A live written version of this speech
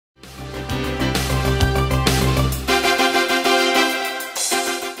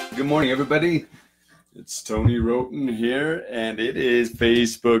Good morning, everybody. It's Tony Rhoton here, and it is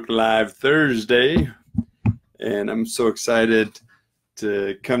Facebook Live Thursday. And I'm so excited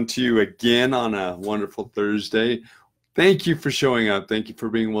to come to you again on a wonderful Thursday. Thank you for showing up. Thank you for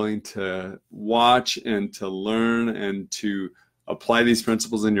being willing to watch and to learn and to apply these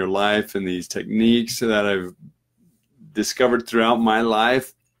principles in your life and these techniques that I've discovered throughout my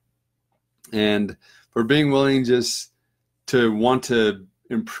life, and for being willing just to want to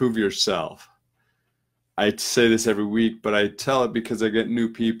improve yourself. I say this every week, but I tell it because I get new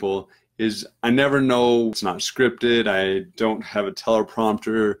people, is I never know. It's not scripted. I don't have a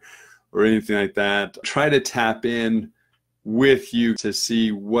teleprompter or anything like that. Try to tap in with you to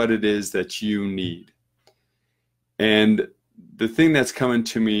see what it is that you need. And the thing that's coming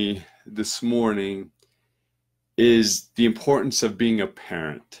to me this morning is the importance of being a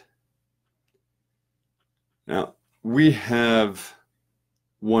parent. Now, we have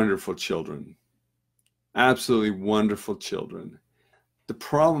wonderful children, absolutely wonderful children. The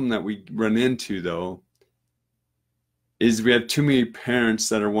problem that we run into, though, is we have too many parents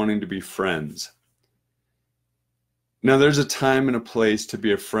that are wanting to be friends. Now, there's a time and a place to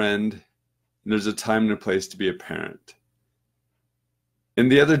be a friend, and there's a time and a place to be a parent.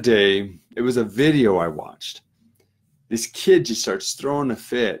 And the other day, it was a video I watched. This kid just starts throwing a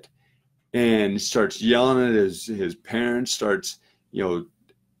fit and starts yelling at his parents, starts,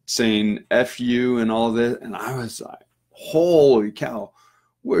 saying F you and all this. And I was like, holy cow,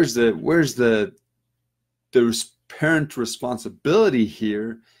 where's the parent responsibility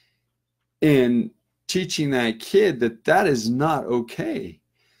here in teaching that kid that is not okay?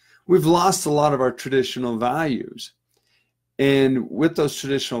 We've lost a lot of our traditional values. And with those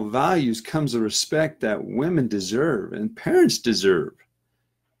traditional values comes the respect that women deserve and parents deserve.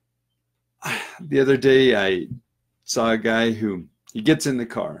 The other day, I saw a guy who he gets in the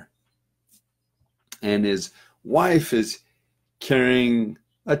car and his wife is carrying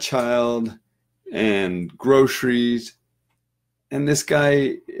a child and groceries, and this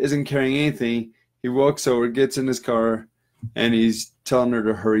guy isn't carrying anything. He walks over, gets in his car, and he's telling her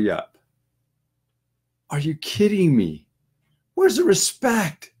to hurry up. Are you kidding me? Where's the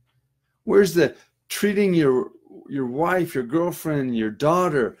respect? Where's the treating your wife, your girlfriend, your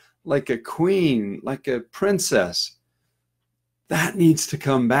daughter like a queen, like a princess? That needs to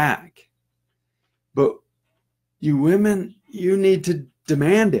come back. But you women, you need to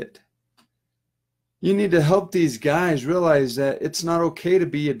demand it. You need to help these guys realize that it's not okay to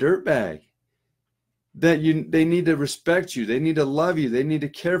be a dirtbag. That they need to respect you. They need to love you. They need to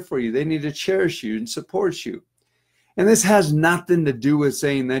care for you. They need to cherish you and support you. And this has nothing to do with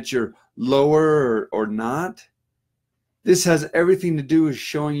saying that you're lower or not. This has everything to do with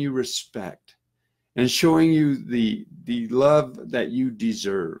showing you respect and showing you the love that you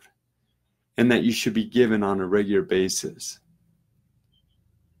deserve and that you should be given on a regular basis.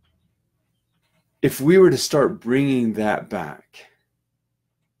 If we were to start bringing that back,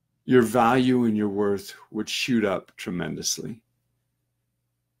 your value and your worth would shoot up tremendously.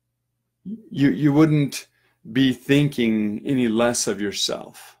 You wouldn't be thinking any less of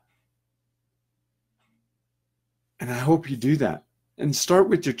yourself. And I hope you do that. And start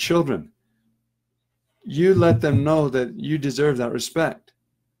with your children. You let them know that you deserve that respect.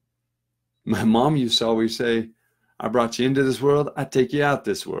 My mom used to always say, I brought you into this world, I take you out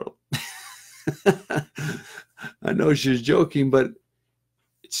this world. I know she was joking, but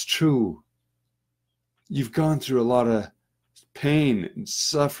it's true. You've gone through a lot of pain and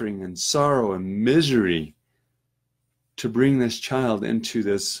suffering and sorrow and misery to bring this child into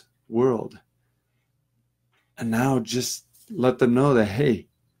this world. And now just let them know that, hey,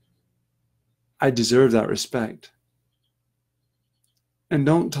 I deserve that respect. And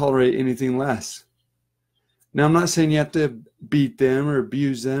don't tolerate anything less. Now, I'm not saying you have to beat them or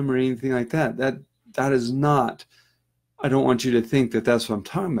abuse them or anything like that. That is not, I don't want you to think that that's what I'm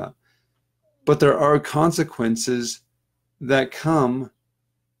talking about. But there are consequences that come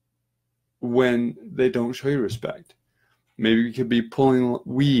when they don't show you respect. Maybe it could be pulling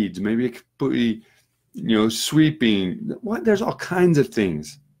weeds. Maybe it could be, sweeping. There's all kinds of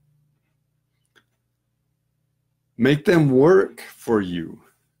things. Make them work for you.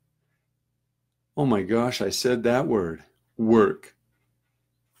 Oh my gosh, I said that word, work.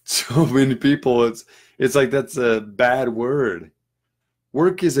 So many people, it's like that's a bad word.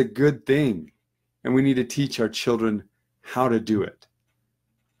 Work is a good thing, and we need to teach our children how to do it.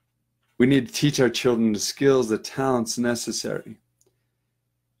 We need to teach our children the skills, the talents necessary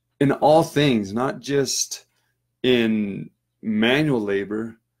in all things, not just in manual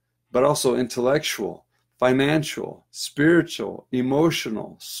labor, but also intellectual, financial, spiritual,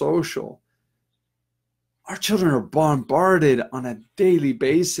 emotional, social. Our children are bombarded on a daily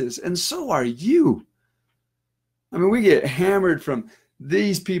basis, and so are you. I mean, we get hammered from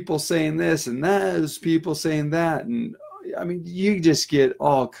these people saying this and those people saying that. And I mean, you just get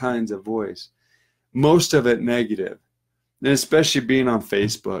all kinds of voice, most of it negative. And especially being on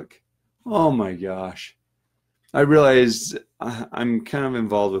Facebook. Oh my gosh. I realized I'm kind of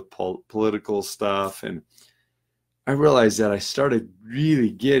involved with political stuff, and I realized that I started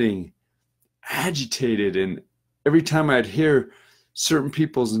really getting agitated, and every time I'd hear certain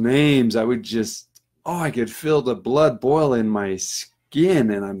people's names, I would just, I could feel the blood boil in my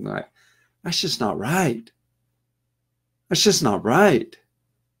skin, and I'm like, that's just not right. That's just not right.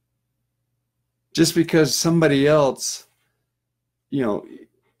 Just because somebody else,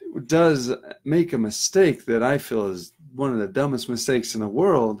 does make a mistake that I feel is one of the dumbest mistakes in the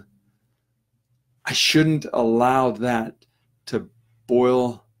world, I shouldn't allow that to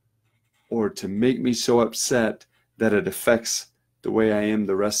boil or to make me so upset that it affects the way I am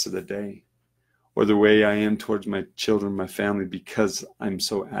the rest of the day, or the way I am towards my children, my family, because I'm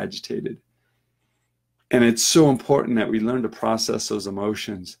so agitated. And it's so important that we learn to process those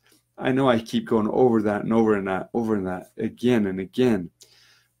emotions. I know I keep going over that and over and that again and again,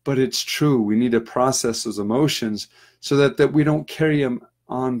 but it's true. We need to process those emotions so that we don't carry them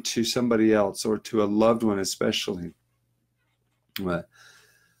on to somebody else or to a loved one especially. But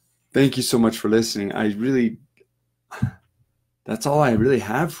thank you so much for listening. That's all I really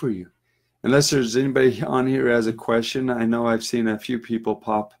have for you. Unless there's anybody on here who has a question, I know I've seen a few people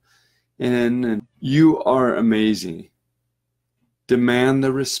pop in, and you are amazing. Demand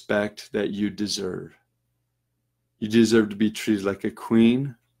the respect that you deserve. You deserve to be treated like a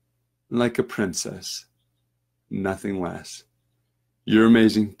queen, like a princess, nothing less. You're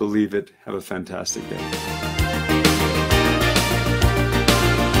amazing. Believe it. Have a fantastic day.